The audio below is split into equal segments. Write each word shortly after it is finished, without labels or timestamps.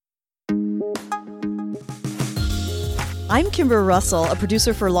I'm Kimber Russell, a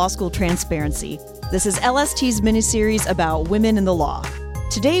producer for Law School Transparency. This is LST's miniseries about women in the law.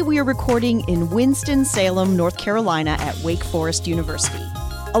 Today we are recording in Winston-Salem, North Carolina at Wake Forest University.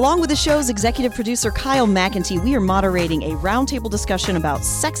 Along with the show's executive producer Kyle McEntee, we are moderating a roundtable discussion about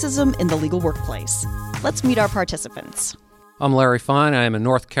sexism in the legal workplace. Let's meet our participants. I'm Larry Fine. I am a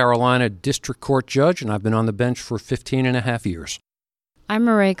North Carolina District Court judge, and I've been on the bench for 15 and a half years. I'm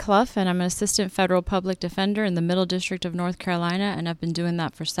Marae Clough, and I'm an assistant federal public defender in the Middle District of North Carolina, and I've been doing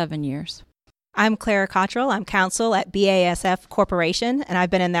that for 7 years. I'm Clara Cottrell. I'm counsel at BASF Corporation, and I've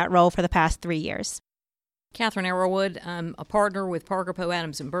been in that role for the past 3 years. Catherine Arrowood. I'm a partner with Parker Poe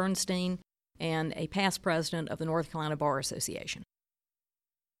Adams and Bernstein and a past president of the North Carolina Bar Association.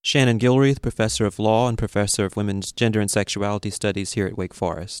 Shannon Gilreath, professor of law and professor of women's gender and sexuality studies here at Wake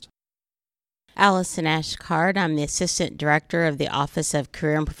Forest. Allison Ashcard. I'm the Assistant Director of the Office of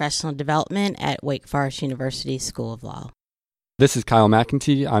Career and Professional Development at Wake Forest University School of Law. This is Kyle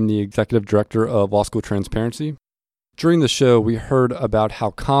McEntee. I'm the Executive Director of Law School Transparency. During the show, we heard about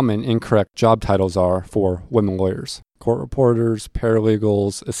how common incorrect job titles are for women lawyers, court reporters,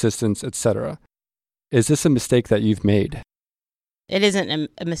 paralegals, assistants, etc. Is this a mistake that you've made? It isn't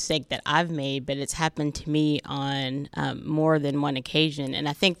a mistake that I've made, but it's happened to me on more than one occasion. And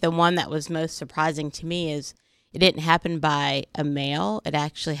I think the one that was most surprising to me is it didn't happen by a male. It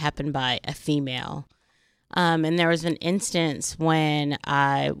actually happened by a female. And there was an instance when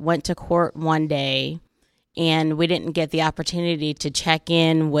I went to court one day and we didn't get the opportunity to check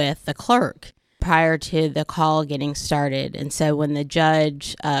in with the clerk prior to the call getting started. And so when the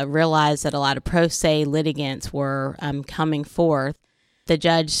judge realized that a lot of pro se litigants were coming forth, the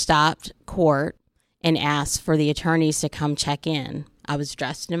judge stopped court and asked for the attorneys to come check in. I was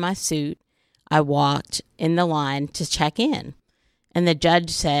dressed in my suit. I walked in the line to check in. And the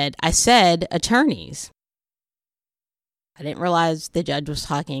judge said, I said attorneys. I didn't realize the judge was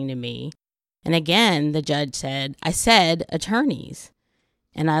talking to me. And again, the judge said, I said attorneys.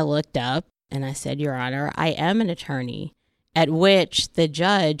 And I looked up and I said, Your Honor, I am an attorney. At which the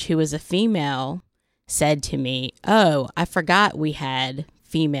judge, who was a female, said to me, Oh, I forgot we had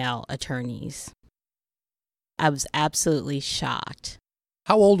female attorneys. I was absolutely shocked.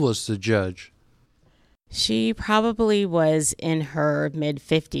 How old was the judge? She probably was in her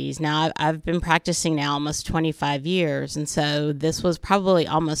mid-50s. Now, I've been practicing now almost 25 years, and so this was probably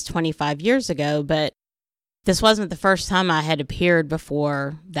almost 25 years ago, but this wasn't the first time I had appeared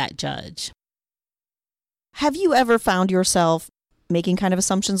before that judge. Have you ever found yourself making kind of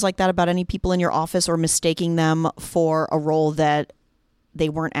assumptions like that about any people in your office or mistaking them for a role that they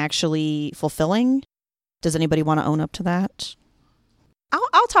weren't actually fulfilling? Does anybody want to own up to that?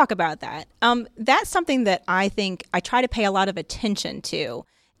 I'll talk about that. That's something that I think I try to pay a lot of attention to,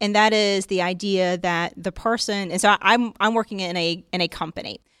 and that is the idea that the person. And so I'm working in a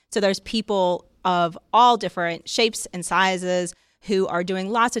company. So there's people of all different shapes and sizes who are doing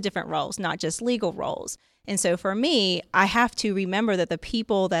lots of different roles, not just legal roles. And so for me, I have to remember that the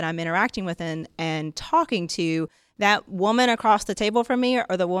people that I'm interacting with and talking to, that woman across the table from me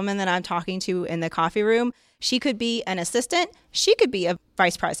or the woman that I'm talking to in the coffee room, she could be an assistant. She could be a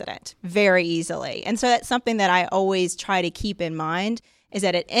vice president very easily. And so that's something that I always try to keep in mind, is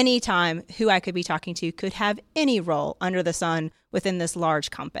that at any time, who I could be talking to could have any role under the sun within this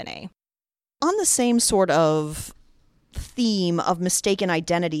large company. On the same sort of theme of mistaken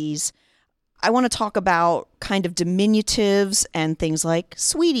identities, I want to talk about kind of diminutives and things like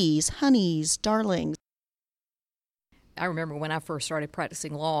sweeties, honeys, darlings. I remember when I first started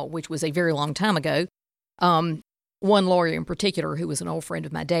practicing law, which was a very long time ago, one lawyer in particular who was an old friend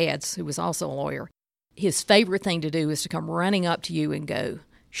of my dad's, who was also a lawyer, his favorite thing to do is to come running up to you and go,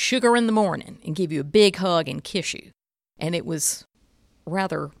 sugar in the morning, and give you a big hug and kiss you. And it was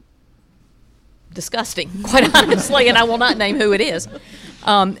rather disgusting, quite honestly, and I will not name who it is.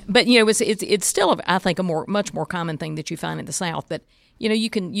 But, you know, it's still, I think, a much more common thing that you find in the South. But, you know, you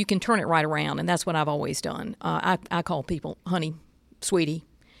can turn it right around, and that's what I've always done. I call people honey, sweetie.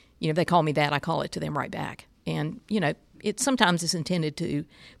 You know, if they call me that, I call it to them right back. And, you know, sometimes it's intended to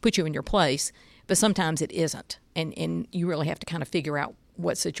put you in your place, but sometimes it isn't. And you really have to kind of figure out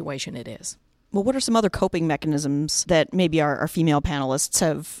what situation it is. Well, what are some other coping mechanisms that maybe our female panelists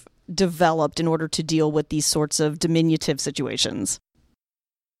have developed in order to deal with these sorts of diminutive situations?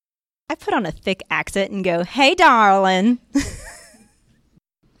 I put on a thick accent and go, hey, darling.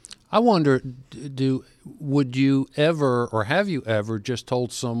 I wonder, would you ever, or have you ever just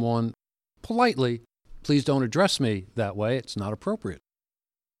told someone politely, please don't address me that way, it's not appropriate?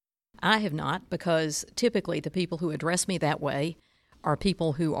 I have not, because typically the people who address me that way are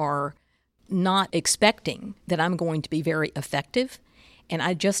people who are not expecting that I'm going to be very effective, and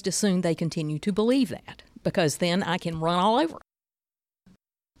I just assume they continue to believe that, because then I can run all over.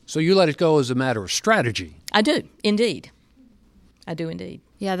 So you let it go as a matter of strategy. I do, indeed. I do, indeed.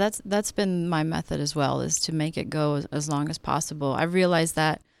 Yeah, that's been my method as well, is to make it go as long as possible. I realize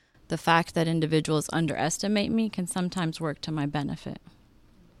that the fact that individuals underestimate me can sometimes work to my benefit.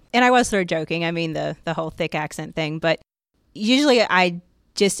 And I was sort of joking. I mean, the whole thick accent thing, but usually I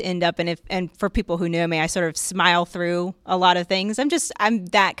just end up, and for people who know me, I sort of smile through a lot of things. I'm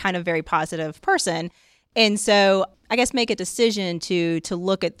that kind of very positive person. And so I guess make a decision to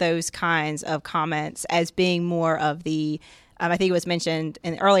look at those kinds of comments as being more of the, I think it was mentioned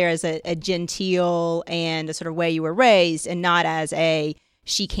earlier as a genteel and a sort of way you were raised, and not as a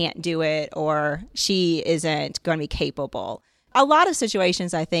she can't do it or she isn't going to be capable. A lot of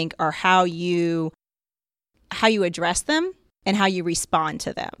situations, I think, are how you address them and how you respond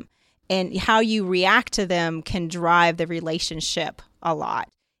to them. And how you react to them can drive the relationship a lot.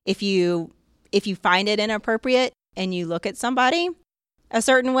 If you find it inappropriate and you look at somebody a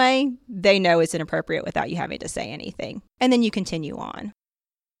certain way, they know it's inappropriate without you having to say anything. And then you continue on.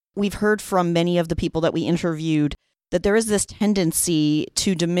 We've heard from many of the people that we interviewed that there is this tendency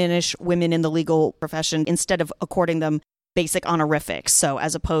to diminish women in the legal profession instead of according them basic honorifics. So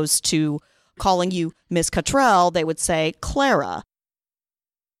as opposed to calling you Miss Cottrell, they would say Clara.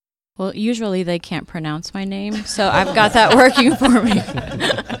 Well, usually they can't pronounce my name, so I've got that working for me.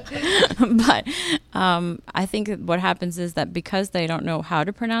 But I think what happens is that because they don't know how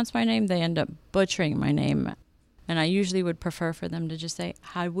to pronounce my name, they end up butchering my name. And I usually would prefer for them to just say,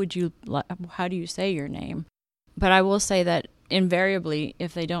 how do you say your name? But I will say that invariably,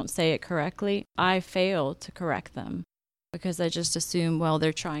 if they don't say it correctly, I fail to correct them because I just assume, well,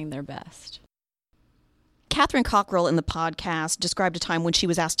 they're trying their best. Catherine Cockrell in the podcast described a time when she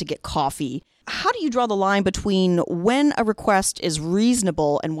was asked to get coffee. How do you draw the line between when a request is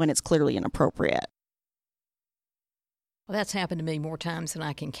reasonable and when it's clearly inappropriate? Well, that's happened to me more times than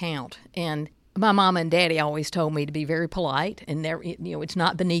I can count. And my mom and daddy always told me to be very polite and never, it's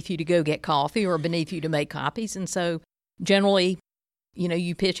not beneath you to go get coffee or beneath you to make copies. And so generally,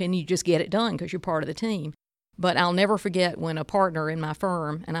 you pitch in, you just get it done because you're part of the team. But I'll never forget when a partner in my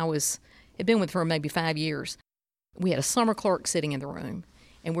firm, and had been with the firm maybe 5 years, we had a summer clerk sitting in the room,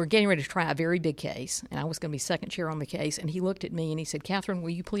 and we're getting ready to try a very big case, and I was going to be second chair on the case, and he looked at me and he said, "Catherine, will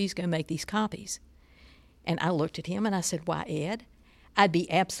you please go make these copies?" And I looked at him and I said, "Why, Ed, I'd be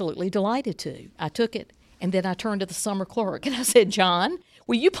absolutely delighted to." I took it, and then I turned to the summer clerk and I said, "John,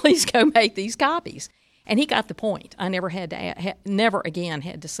 will you please go make these copies?" And he got the point. I never again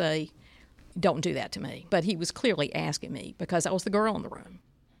had to say, "Don't do that to me." But he was clearly asking me because I was the girl in the room.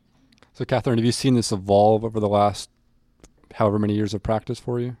 So, Catherine, have you seen this evolve over the last however many years of practice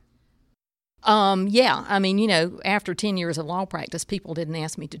for you? Yeah. I mean, after 10 years of law practice, people didn't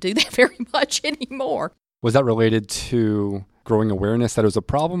ask me to do that very much anymore. Was that related to growing awareness that it was a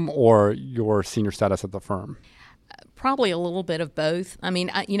problem or your senior status at the firm? Probably a little bit of both. I mean,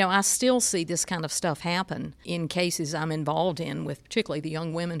 I still see this kind of stuff happen in cases I'm involved in with particularly the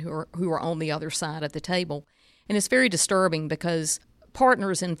young women who are on the other side of the table. And it's very disturbing because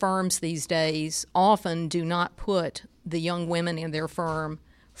partners in firms these days often do not put the young women in their firm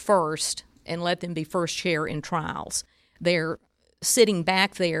first and let them be first chair in trials. They're sitting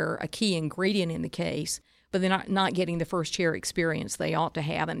back there, a key ingredient in the case, but they're not getting the first chair experience they ought to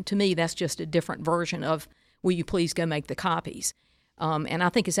have. And to me, that's just a different version of, will you please go make the copies? And I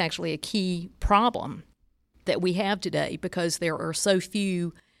think it's actually a key problem that we have today because there are so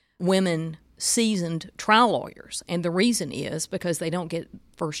few women seasoned trial lawyers. And the reason is because they don't get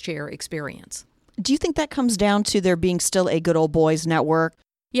first chair experience. Do you think that comes down to there being still a good old boys network?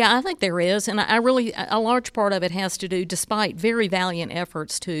 Yeah, I think there is. And a large part of it has to do, despite very valiant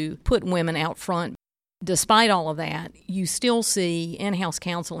efforts to put women out front, despite all of that, you still see in-house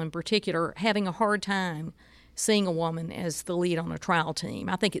counsel in particular having a hard time seeing a woman as the lead on a trial team.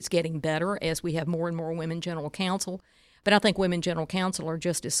 I think it's getting better as we have more and more women general counsel, but I think women general counsel are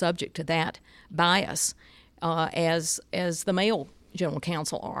just as subject to that bias as the male general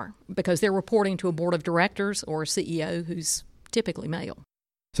counsel are because they're reporting to a board of directors or a CEO who's typically male.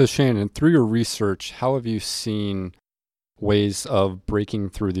 So Shannon, through your research, how have you seen ways of breaking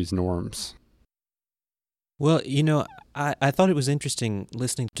through these norms? Well, I thought it was interesting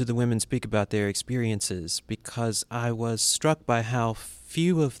listening to the women speak about their experiences because I was struck by how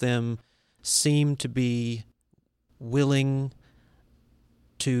few of them seem to be willing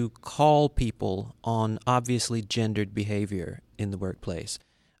to call people on obviously gendered behavior in the workplace.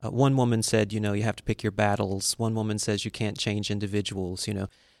 One woman said, you have to pick your battles. One woman says you can't change individuals,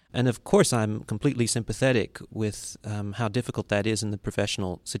 And of course, I'm completely sympathetic with how difficult that is in the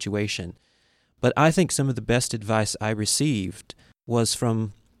professional situation. But I think some of the best advice I received was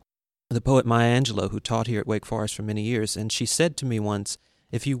from the poet Maya Angelou, who taught here at Wake Forest for many years. And she said to me once,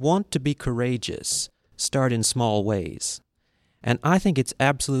 if you want to be courageous, start in small ways. And I think it's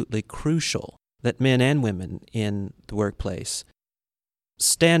absolutely crucial that men and women in the workplace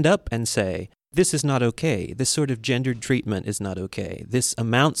stand up and say, this is not okay. This sort of gendered treatment is not okay. This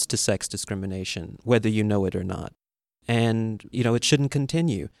amounts to sex discrimination, whether you know it or not. And, it shouldn't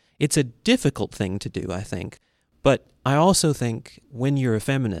continue. It's a difficult thing to do, I think. But I also think when you're a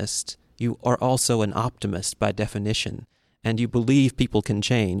feminist, you are also an optimist by definition, and you believe people can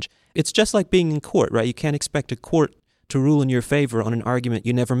change. It's just like being in court, right? You can't expect a court to rule in your favor on an argument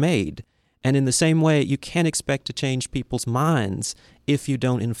you never made. And in the same way, you can't expect to change people's minds if you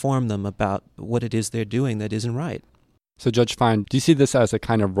don't inform them about what it is they're doing that isn't right. So, Judge Fine, do you see this as a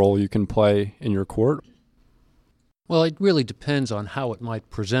kind of role you can play in your court? Well, it really depends on how it might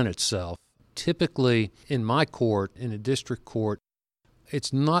present itself. Typically, in my court, in a district court,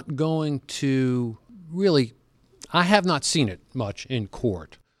 it's not going to really, I have not seen it much in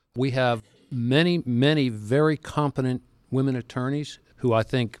court. We have many, many very competent women attorneys who I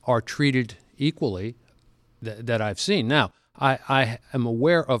think are treated equally that I've seen. Now, I am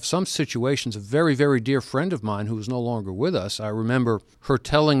aware of some situations. A very, very dear friend of mine who is no longer with us, I remember her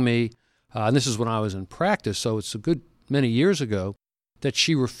telling me, and this is when I was in practice, so it's a good many years ago, that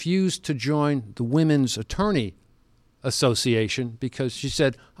she refused to join the Women's Attorney Association because she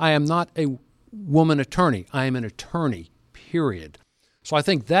said, I am not a woman attorney. I am an attorney, period. So I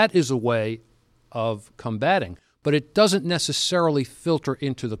think that is a way of combating, but it doesn't necessarily filter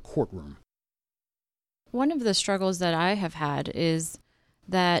into the courtroom. One of the struggles that I have had is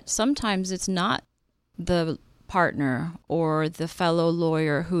that sometimes it's not the partner or the fellow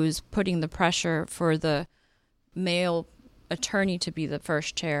lawyer who's putting the pressure for the male attorney to be the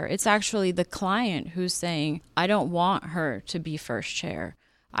first chair. It's actually the client who's saying, I don't want her to be first chair.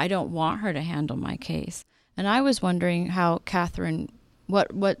 I don't want her to handle my case. And I was wondering how, Catherine,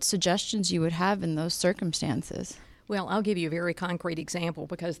 what suggestions you would have in those circumstances. Well, I'll give you a very concrete example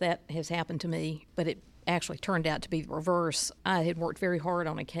because that has happened to me, but it actually turned out to be the reverse. I had worked very hard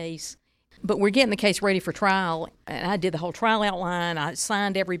on a case, but we're getting the case ready for trial, and I did the whole trial outline. I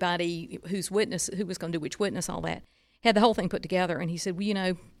signed everybody who was going to do which witness, all that. Had the whole thing put together, and he said,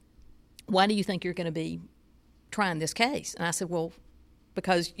 well, why do you think you're going to be trying this case? And I said, well,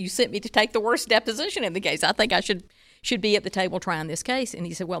 because you sent me to take the worst deposition in the case. I think I should be at the table trying this case. And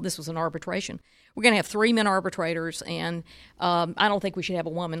he said, well, this was an arbitration. We're going to have 3 men arbitrators, and I don't think we should have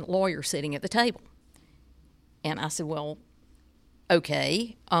a woman lawyer sitting at the table. And I said, well,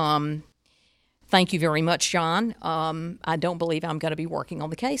 okay. Thank you very much, John. I don't believe I'm going to be working on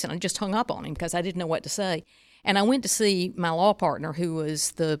the case. And I just hung up on him because I didn't know what to say. And I went to see my law partner, who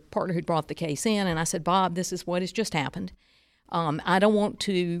was the partner who brought the case in, and I said, Bob, this is what has just happened. I don't want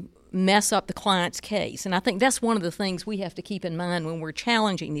to mess up the client's case. And I think that's one of the things we have to keep in mind when we're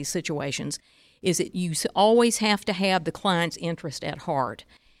challenging these situations, is that you always have to have the client's interest at heart.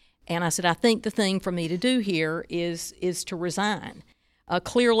 And I said, I think the thing for me to do here is to resign.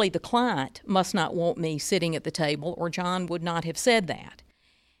 Clearly, the client must not want me sitting at the table, or John would not have said that.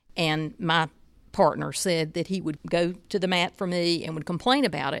 And my partner said that he would go to the mat for me and would complain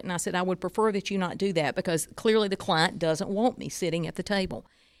about it. And I said, I would prefer that you not do that because clearly the client doesn't want me sitting at the table.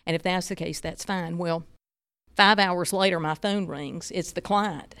 And if that's the case, that's fine. Well, 5 hours later, my phone rings. It's the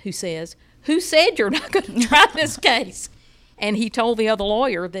client who says, who said you're not going to try this case? And he told the other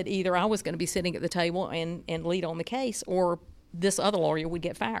lawyer that either I was going to be sitting at the table and lead on the case, or this other lawyer would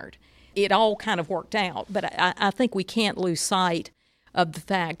get fired. It all kind of worked out. But I think we can't lose sight of the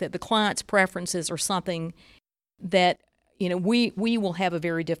fact that the client's preferences are something that, we will have a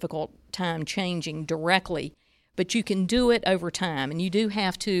very difficult time changing directly, but you can do it over time. And you do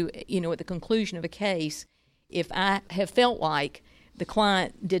have to, at the conclusion of a case, if I have felt like the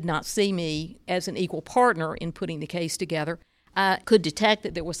client did not see me as an equal partner in putting the case together, I could detect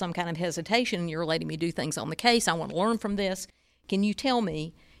that there was some kind of hesitation. You're letting me do things on the case. I want to learn from this. Can you tell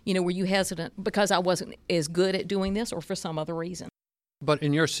me, were you hesitant because I wasn't as good at doing this or for some other reason? But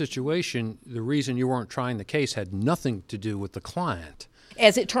in your situation, the reason you weren't trying the case had nothing to do with the client.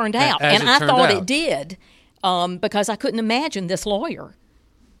 As it turned out. I thought it did because I couldn't imagine this lawyer,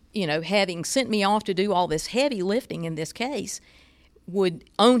 having sent me off to do all this heavy lifting in this case, would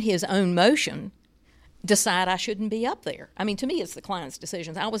own his own motion, decide I shouldn't be up there. I mean, to me, it's the client's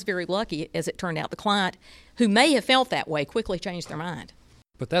decisions. I was very lucky, as it turned out. The client, who may have felt that way, quickly changed their mind.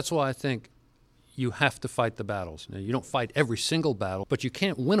 But that's why I think you have to fight the battles. Now, you don't fight every single battle, but you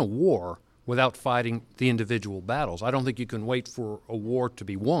can't win a war without fighting the individual battles. I don't think you can wait for a war to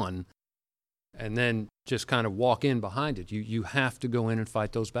be won and then just kind of walk in behind it. You have to go in and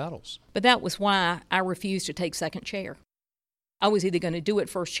fight those battles. But that was why I refused to take second chair. I was either going to do it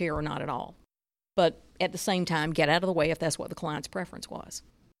first chair or not at all. But at the same time, get out of the way if that's what the client's preference was.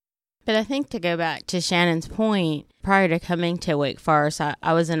 But I think to go back to Shannon's point, prior to coming to Wake Forest,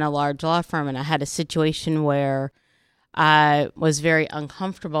 I was in a large law firm, and I had a situation where I was very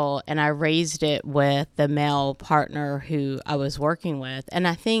uncomfortable, and I raised it with the male partner who I was working with. And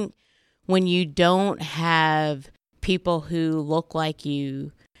I think when you don't have people who look like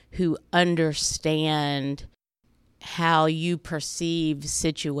you, who understand how you perceive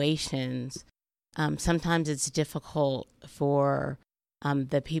situations, sometimes it's difficult for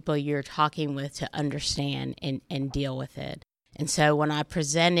the people you're talking with to understand and deal with it. And so when I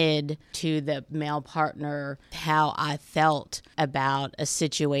presented to the male partner how I felt about a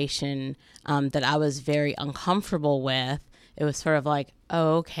situation that I was very uncomfortable with, it was sort of like,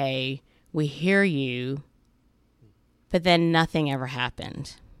 oh, okay, we hear you, but then nothing ever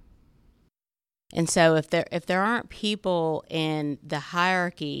happened. And so if there aren't people in the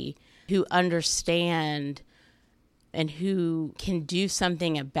hierarchy who understand and who can do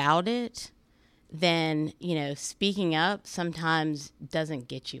something about it, then, speaking up sometimes doesn't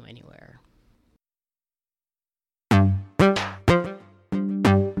get you anywhere.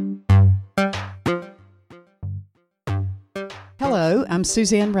 Hello, I'm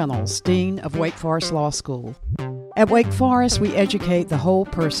Suzanne Reynolds, Dean of Wake Forest Law School. At Wake Forest, we educate the whole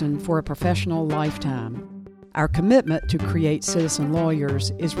person for a professional lifetime. Our commitment to create citizen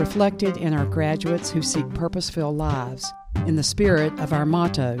lawyers is reflected in our graduates who seek purpose-filled lives, in the spirit of our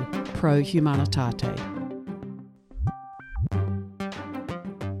motto, Pro Humanitate.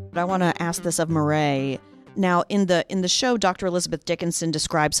 I want to ask this of Mireille. Now, in the show, Dr. Elizabeth Dickinson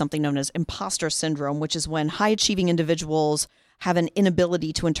describes something known as imposter syndrome, which is when high-achieving individuals have an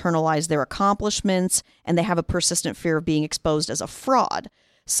inability to internalize their accomplishments, and they have a persistent fear of being exposed as a fraud.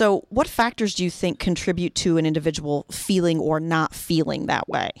 So what factors do you think contribute to an individual feeling or not feeling that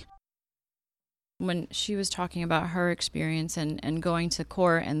way? When she was talking about her experience and going to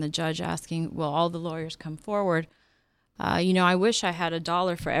court and the judge asking, will all the lawyers come forward? I wish I had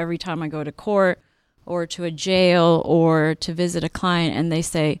 $1 for every time I go to court or to a jail or to visit a client and they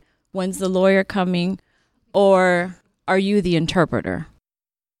say, when's the lawyer coming? Or are you the interpreter?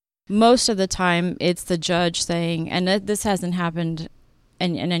 Most of the time it's the judge saying, and this hasn't happened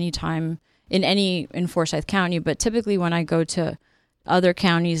in any time in Forsyth County, but typically when I go to other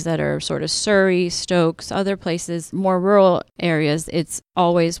counties that are sort of Surrey, Stokes, other places, more rural areas, it's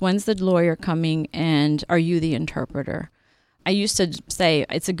always, when's the lawyer coming and are you the interpreter? I used to say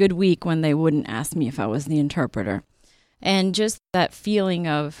it's a good week when they wouldn't ask me if I was the interpreter. And just that feeling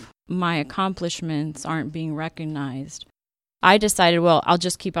of my accomplishments aren't being recognized, I decided, well, I'll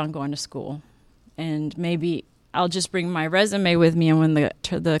just keep on going to school. And maybe I'll just bring my resume with me, and when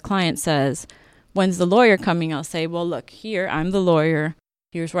the client says, when's the lawyer coming, I'll say, well, look, here, I'm the lawyer.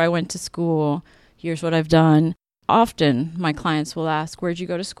 Here's where I went to school. Here's what I've done. Often, my clients will ask, where'd you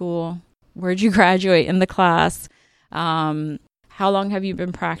go to school? Where'd you graduate in the class? How long have you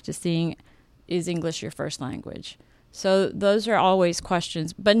been practicing? Is English your first language? So those are always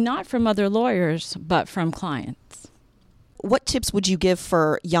questions, but not from other lawyers, but from clients. What tips would you give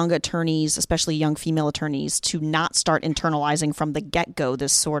for young attorneys, especially young female attorneys, to not start internalizing from the get-go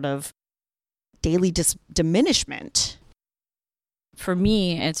this sort of daily diminishment? For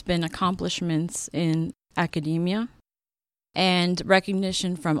me, it's been accomplishments in academia and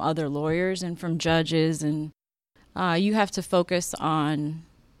recognition from other lawyers and from judges. And you have to focus on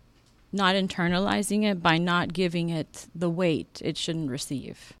not internalizing it by not giving it the weight it shouldn't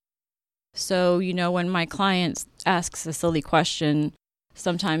receive. So, when my client asks a silly question,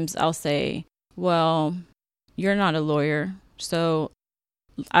 sometimes I'll say, well, you're not a lawyer, so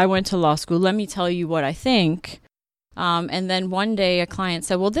I went to law school. Let me tell you what I think. And then one day a client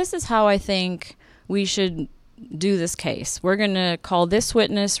said, well, this is how I think we should do this case. We're going to call this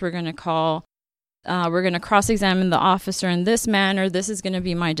witness. We're going to cross-examine the officer in this manner. This is going to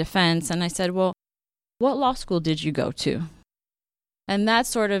be my defense. And I said, well, what law school did you go to? And that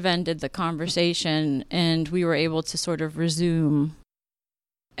sort of ended the conversation, and we were able to sort of resume,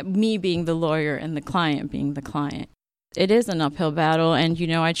 me being the lawyer and the client being the client. It is an uphill battle, and,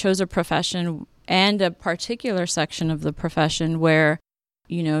 I chose a profession and a particular section of the profession where,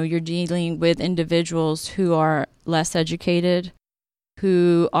 you're dealing with individuals who are less educated,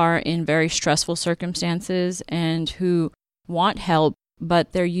 who are in very stressful circumstances, and who want help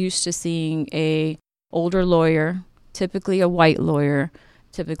but they're used to seeing a older lawyer, typically a white lawyer,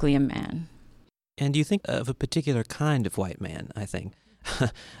 typically a man. And you think of a particular kind of white man, I think.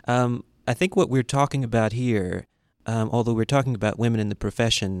 I think what we're talking about here, although we're talking about women in the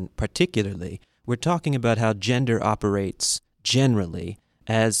profession particularly, we're talking about how gender operates generally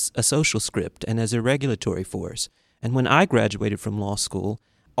as a social script and as a regulatory force. And when I graduated from law school,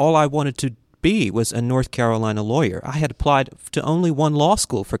 all I wanted to be was a North Carolina lawyer. I had applied to only one law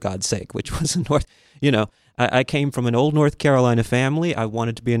school, for God's sake, which was I came from an old North Carolina family. I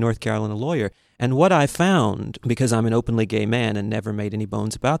wanted to be a North Carolina lawyer. And what I found, because I'm an openly gay man and never made any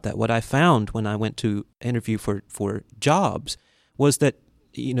bones about that, what I found when I went to interview for jobs was that,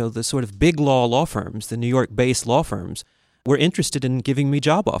 the sort of big law firms, the New York-based law firms, were interested in giving me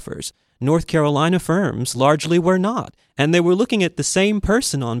job offers. North Carolina firms largely were not. And they were looking at the same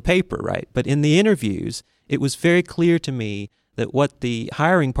person on paper, right? But in the interviews, it was very clear to me that what the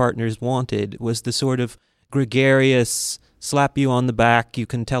hiring partners wanted was the sort of gregarious, slap you on the back, you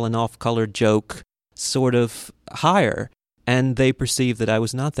can tell an off-color joke sort of hire. And they perceived that I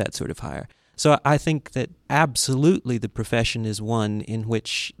was not that sort of hire. So I think that absolutely the profession is one in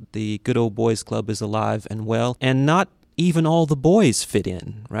which the good old boys club is alive and well, and not even all the boys fit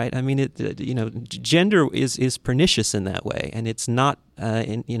in, right? I mean, gender is pernicious in that way, and it's not,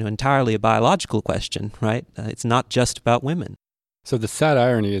 entirely a biological question, right? It's not just about women. So the sad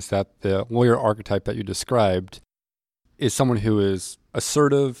irony is that the lawyer archetype that you described is someone who is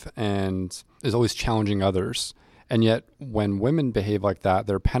assertive and is always challenging others. And yet when women behave like that,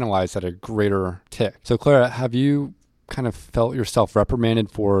 they're penalized at a greater tick. So Clara, have you kind of felt yourself reprimanded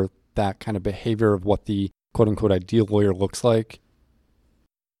for that kind of behavior of what the quote-unquote ideal lawyer looks like?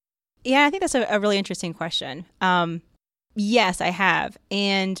 Yeah, I think that's a really interesting question. Yes, I have.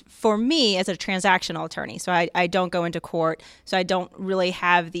 And for me, as a transactional attorney, so I don't go into court, so I don't really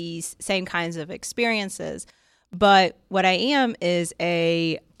have these same kinds of experiences. But what I am is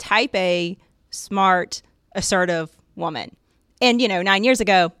a type A, smart, assertive woman. And, 9 years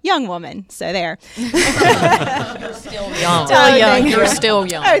ago, young woman. So there. You're still young. Still young. You're still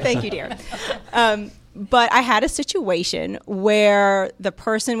young. Oh, thank you, dear. But I had a situation where the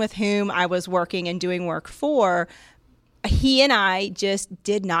person with whom I was working and doing work for, he and I just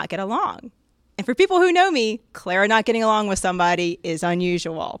did not get along. And for people who know me, Clara not getting along with somebody is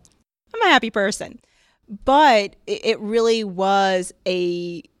unusual. I'm a happy person. But it really was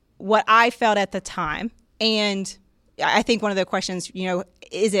what I felt at the time. And I think one of the questions,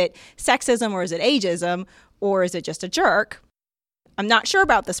 is it sexism or is it ageism or is it just a jerk? I'm not sure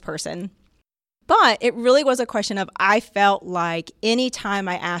about this person. But it really was a question of, I felt like any time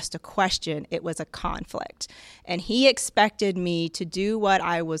I asked a question, it was a conflict. And he expected me to do what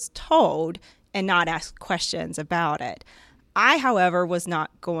I was told and not ask questions about it. I, however, was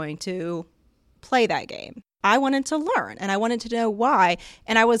not going to play that game. I wanted to learn and I wanted to know why.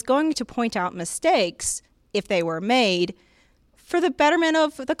 And I was going to point out mistakes if they were made for the betterment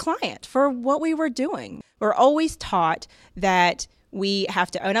of the client, for what we were doing. We're always taught that we have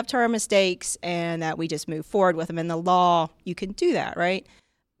to own up to our mistakes and that we just move forward with them. In the law, you can do that, right?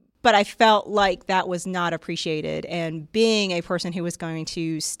 But I felt like that was not appreciated. And being a person who was going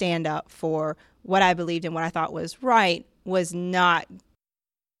to stand up for what I believed and what I thought was right was not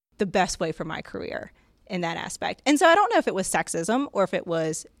the best way for my career in that aspect. And so I don't know if it was sexism or if it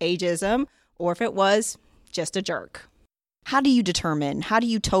was ageism or if it was just a jerk. How do you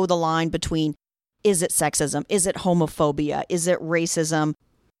toe the line between, is it sexism? Is it homophobia? Is it racism?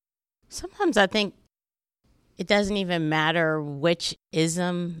 Sometimes I think it doesn't even matter which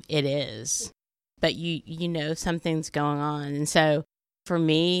ism it is, but you know something's going on. And so for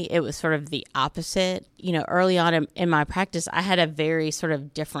me, it was sort of the opposite. Early on in my practice, I had a very sort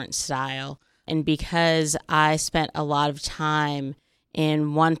of different style. And because I spent a lot of time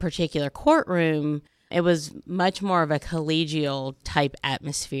in one particular courtroom, it was much more of a collegial type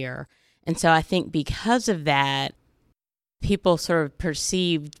atmosphere. And so I think because of that, people sort of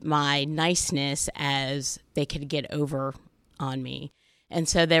perceived my niceness as they could get over on me. And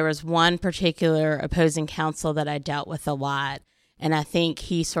so there was one particular opposing counsel that I dealt with a lot. And I think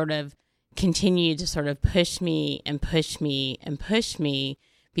he sort of continued to sort of push me and push me and push me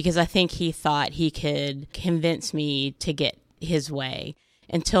because I think he thought he could convince me to get his way.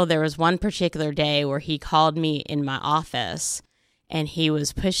 Until there was one particular day where he called me in my office and he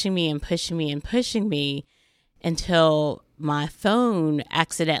was pushing me and pushing me and pushing me until my phone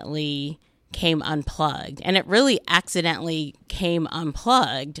accidentally came unplugged. And it really accidentally came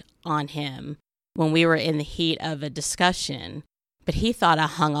unplugged on him when we were in the heat of a discussion. But he thought I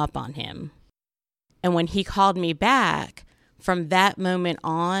hung up on him. And when he called me back from that moment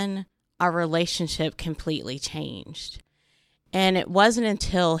on, our relationship completely changed. And it wasn't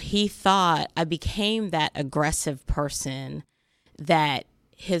until he thought I became that aggressive person that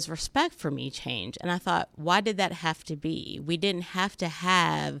his respect for me changed. And I thought, why did that have to be? We didn't have to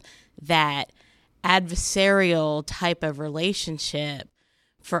have that adversarial type of relationship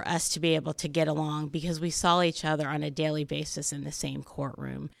for us to be able to get along, because we saw each other on a daily basis in the same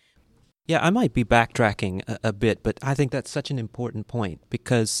courtroom. Yeah, I might be backtracking a bit, but I think that's such an important point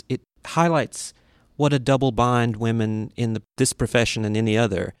because it highlights what a double bind women in this profession and in the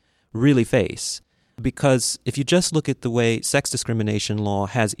other really face. Because if you just look at the way sex discrimination law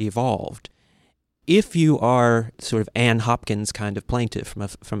has evolved, if you are sort of Ann Hopkins kind of plaintiff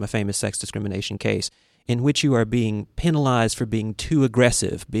from a famous sex discrimination case in which you are being penalized for being too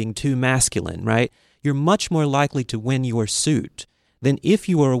aggressive, being too masculine, right? You're much more likely to win your suit than if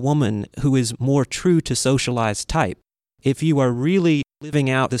you are a woman who is more true to socialized type. If you are really living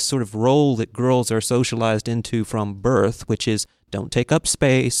out this sort of role that girls are socialized into from birth, which is don't take up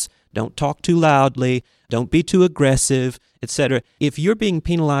space, don't talk too loudly, don't be too aggressive, etc. If you're being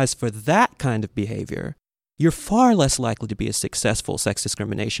penalized for that kind of behavior, you're far less likely to be a successful sex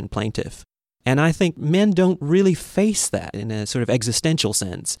discrimination plaintiff. And I think men don't really face that in a sort of existential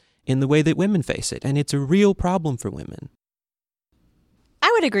sense in the way that women face it. And it's a real problem for women.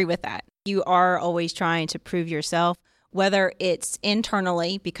 I would agree with that. You are always trying to prove yourself, whether it's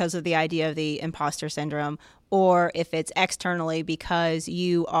internally because of the idea of the imposter syndrome, or if it's externally because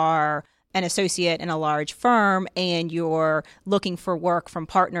you are an associate in a large firm and you're looking for work from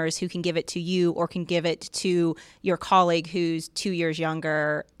partners who can give it to you or can give it to your colleague who's 2 years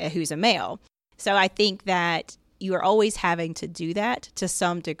younger, who's a male. So I think that you are always having to do that to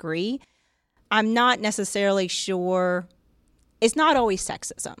some degree. I'm not necessarily sure. It's not always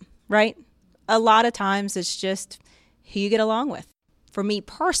sexism, right? A lot of times it's just who you get along with. For me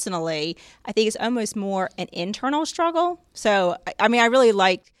personally, I think it's almost more an internal struggle. So, I mean, I really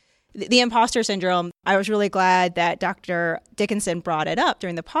liked the imposter syndrome. I was really glad that Dr. Dickinson brought it up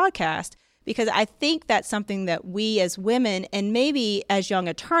during the podcast, because I think that's something that we as women and maybe as young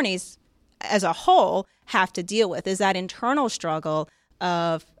attorneys as a whole have to deal with, is that internal struggle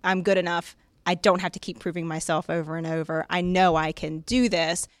of I'm good enough. I don't have to keep proving myself over and over. I know I can do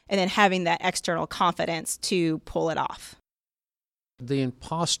this, and then having that external confidence to pull it off. The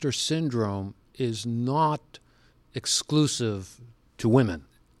imposter syndrome is not exclusive to women.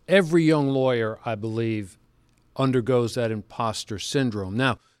 Every young lawyer, I believe, undergoes that imposter syndrome.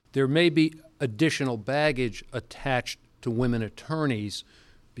 Now, there may be additional baggage attached to women attorneys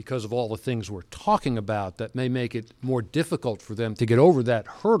because of all the things we're talking about that may make it more difficult for them to get over that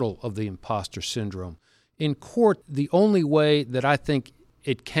hurdle of the imposter syndrome. In court, the only way that I think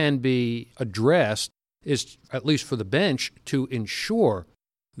it can be addressed is, at least for the bench, to ensure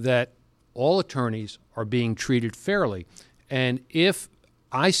that all attorneys are being treated fairly. And if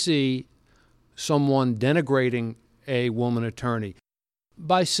I see someone denigrating a woman attorney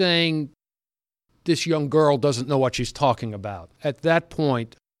by saying this young girl doesn't know what she's talking about, at that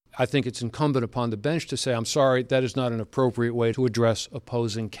point, I think it's incumbent upon the bench to say, I'm sorry, that is not an appropriate way to address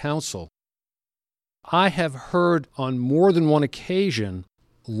opposing counsel. I have heard on more than one occasion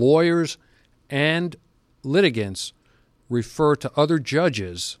lawyers and litigants refer to other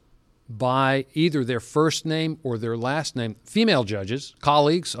judges by either their first name or their last name. Female judges,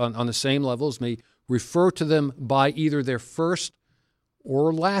 colleagues on the same level as me, refer to them by either their first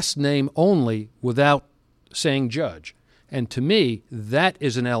or last name only without saying judge. And to me, that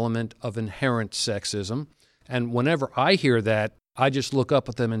is an element of inherent sexism. And whenever I hear that, I just look up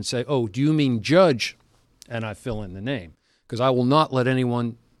at them and say, oh, do you mean judge? And I fill in the name. Because I will not let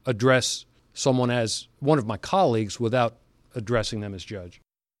anyone address someone as one of my colleagues without addressing them as judge.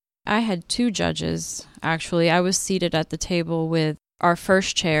 I had two judges, actually. I was seated at the table with our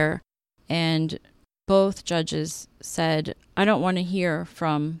first chair, and both judges said, I don't want to hear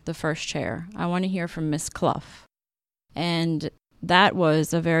from the first chair. I want to hear from Miss Clough. And that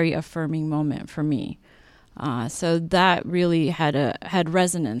was a very affirming moment for me. So that really had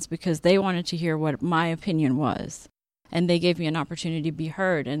resonance, because they wanted to hear what my opinion was. And they gave me an opportunity to be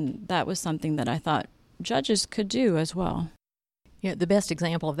heard. And that was something that I thought judges could do as well. Yeah, the best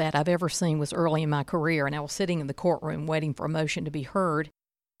example of that I've ever seen was early in my career, and I was sitting in the courtroom waiting for a motion to be heard,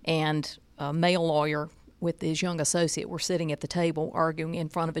 and a male lawyer with his young associate were sitting at the table arguing in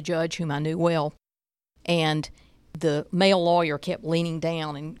front of a judge whom I knew well. And the male lawyer kept leaning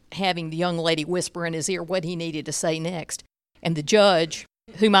down and having the young lady whisper in his ear what he needed to say next. And the judge,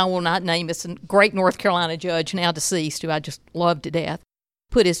 whom I will not name, is a great North Carolina judge, now deceased, who I just loved to death,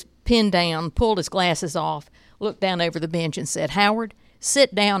 put his pen down, pulled his glasses off, looked down over the bench and said, "Howard,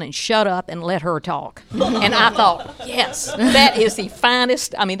 sit down and shut up and let her talk." And I thought, yes, that is the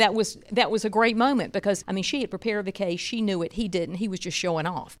finest. I mean, that was a great moment because, I mean, she had prepared the case. She knew it. He didn't. He was just showing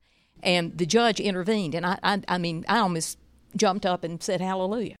off. And the judge intervened. And I mean, I almost jumped up and said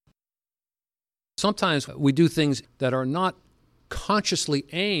hallelujah. Sometimes we do things that are not consciously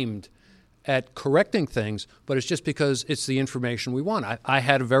aimed at correcting things, but it's just because it's the information we want. I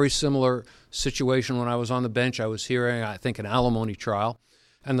had a very similar situation when I was on the bench. I was hearing, I think, an alimony trial,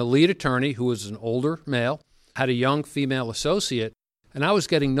 and the lead attorney, who was an older male, had a young female associate, and I was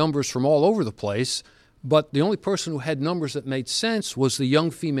getting numbers from all over the place, but the only person who had numbers that made sense was the young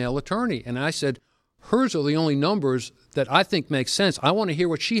female attorney. And I said, hers are the only numbers that I think make sense. I want to hear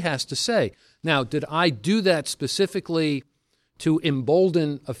what she has to say. Now, did I do that specifically to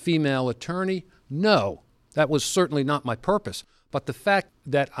embolden a female attorney? No, that was certainly not my purpose. But the fact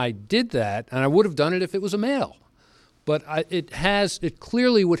that I did that, and I would have done it if it was a male, but it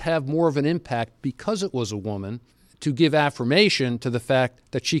clearly would have more of an impact because it was a woman to give affirmation to the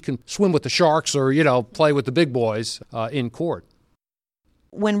fact that she can swim with the sharks or, play with the big boys in court.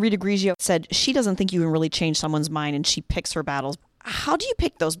 When Rita Grigio said she doesn't think you can really change someone's mind and she picks her battles, how do you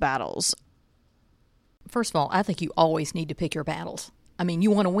pick those battles? First of all, I think you always need to pick your battles. I mean,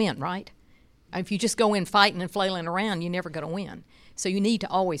 you want to win, right? If you just go in fighting and flailing around, you're never going to win. So you need to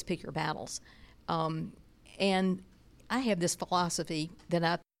always pick your battles. And I have this philosophy that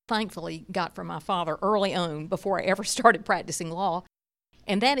I thankfully got from my father early on before I ever started practicing law,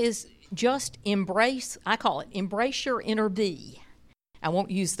 and that is just embrace your inner bee. I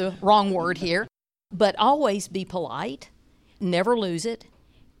won't use the wrong word here, but always be polite, never lose it,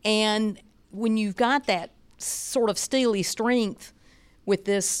 and when you've got that sort of steely strength with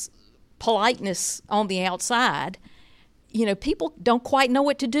this politeness on the outside, people don't quite know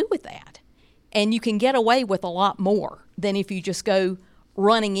what to do with that. And you can get away with a lot more than if you just go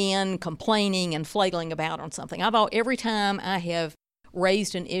running in, complaining, and flailing about on something. Every time I have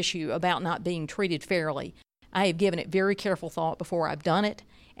raised an issue about not being treated fairly, I have given it very careful thought before I've done it,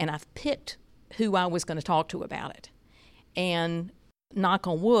 and I've picked who I was going to talk to about it. And knock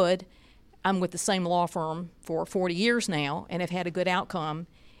on wood, I'm with the same law firm for 40 years now and have had a good outcome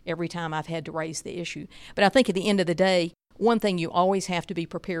every time I've had to raise the issue. But I think at the end of the day, one thing you always have to be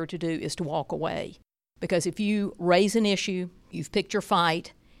prepared to do is to walk away. Because if you raise an issue, you've picked your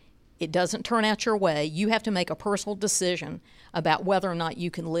fight, it doesn't turn out your way, you have to make a personal decision about whether or not you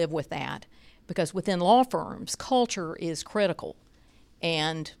can live with that. Because within law firms, culture is critical.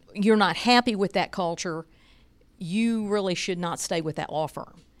 And you're not happy with that culture, you really should not stay with that law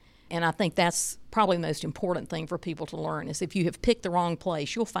firm. And I think that's probably the most important thing for people to learn is if you have picked the wrong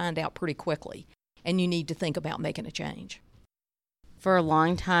place, you'll find out pretty quickly, and you need to think about making a change. For a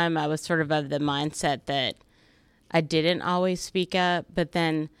long time, I was sort of the mindset that I didn't always speak up, but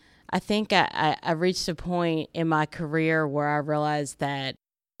then I think I reached a point in my career where I realized that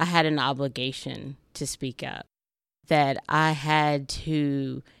I had an obligation to speak up, that I had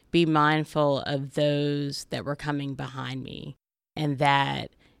to be mindful of those that were coming behind me, and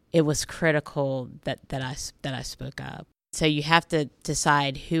that it was critical that I spoke up. So you have to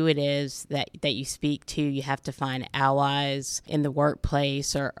decide who it is that you speak to. You have to find allies in the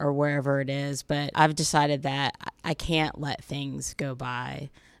workplace or wherever it is. But I've decided that I can't let things go by,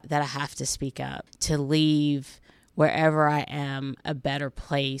 that I have to speak up to leave wherever I am a better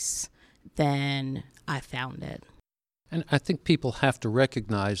place than I found it. And I think people have to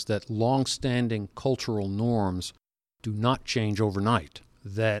recognize that long-standing cultural norms do not change overnight.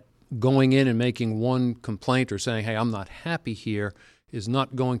 That going in and making one complaint or saying, hey, I'm not happy here, is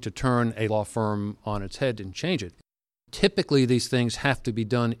not going to turn a law firm on its head and change it. Typically, these things have to be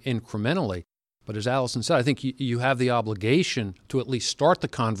done incrementally. But as Allison said, I think you have the obligation to at least start the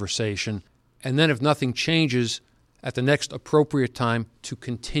conversation, and then if nothing changes, at the next appropriate time, to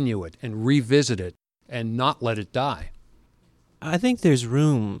continue it and revisit it and not let it die. I think there's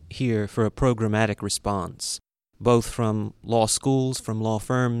room here for a programmatic response, both from law schools, from law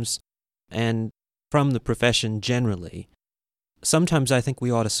firms, and from the profession generally. Sometimes I think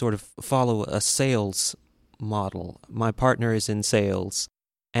we ought to sort of follow a sales model. My partner is in sales,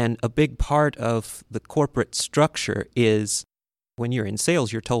 and a big part of the corporate structure is when you're in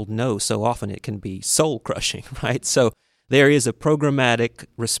sales, you're told no so often it can be soul-crushing, right? So there is a programmatic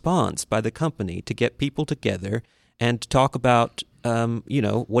response by the company to get people together and to talk about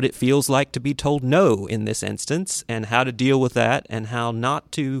what it feels like to be told no in this instance and how to deal with that and how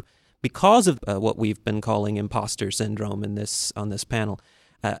not to, because of what we've been calling imposter syndrome on this panel,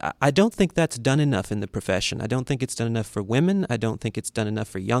 I don't think that's done enough in the profession. I don't think it's done enough for women. I don't think it's done enough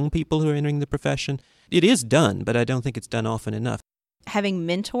for young people who are entering the profession. It is done, but I don't think it's done often enough. Having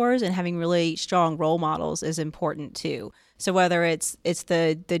mentors and having really strong role models is important too. So whether it's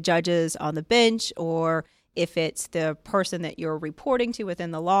the judges on the bench, or if it's the person that you're reporting to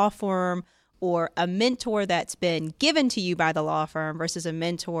within the law firm, or a mentor that's been given to you by the law firm versus a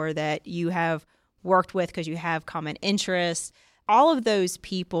mentor that you have worked with because you have common interests, all of those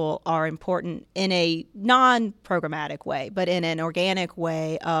people are important in a non-programmatic way, but in an organic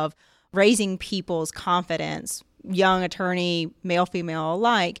way of raising people's confidence, young attorney, male, female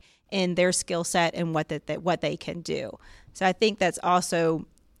alike, in their skill set and what they can do. So I think that's also,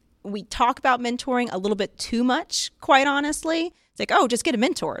 we talk about mentoring a little bit too much, quite honestly. It's like, oh, just get a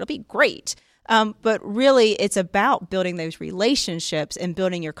mentor. It'll be great. But really, it's about building those relationships and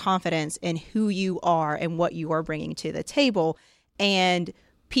building your confidence in who you are and what you are bringing to the table. And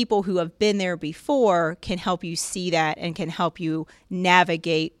people who have been there before can help you see that and can help you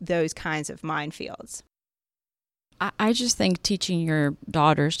navigate those kinds of minefields. I just think teaching your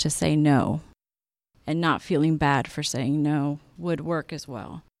daughters to say no and not feeling bad for saying no would work as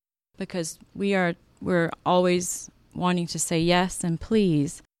well. Because we're always wanting to say yes and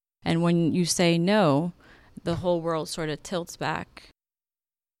please. And when you say no, the whole world sort of tilts back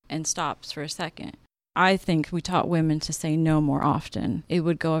and stops for a second. I think we taught women to say no more often. It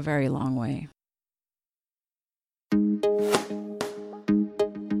would go a very long way.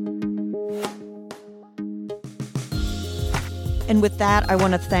 And with that, I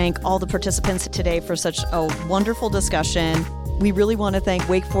want to thank all the participants today for such a wonderful discussion. We really want to thank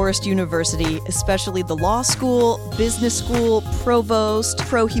Wake Forest University, especially the Law School, Business School, Provost,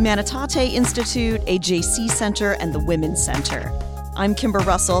 Pro Humanitate Institute, AJC Center, and the Women's Center. I'm Kimber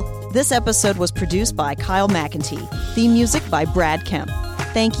Russell. This episode was produced by Kyle McEntee. Theme music by Brad Kemp.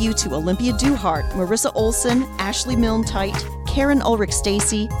 Thank you to Olympia Duhart, Marissa Olson, Ashley Milne-Tite, Karen Ulrich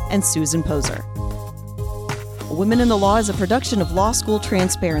Stacy, and Susan Poser. Women in the Law is a production of Law School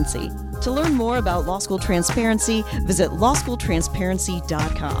Transparency. To learn more about Law School Transparency, visit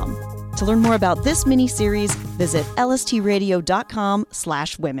lawschooltransparency.com. To learn more about this mini-series, visit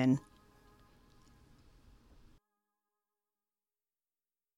lstradio.com/women.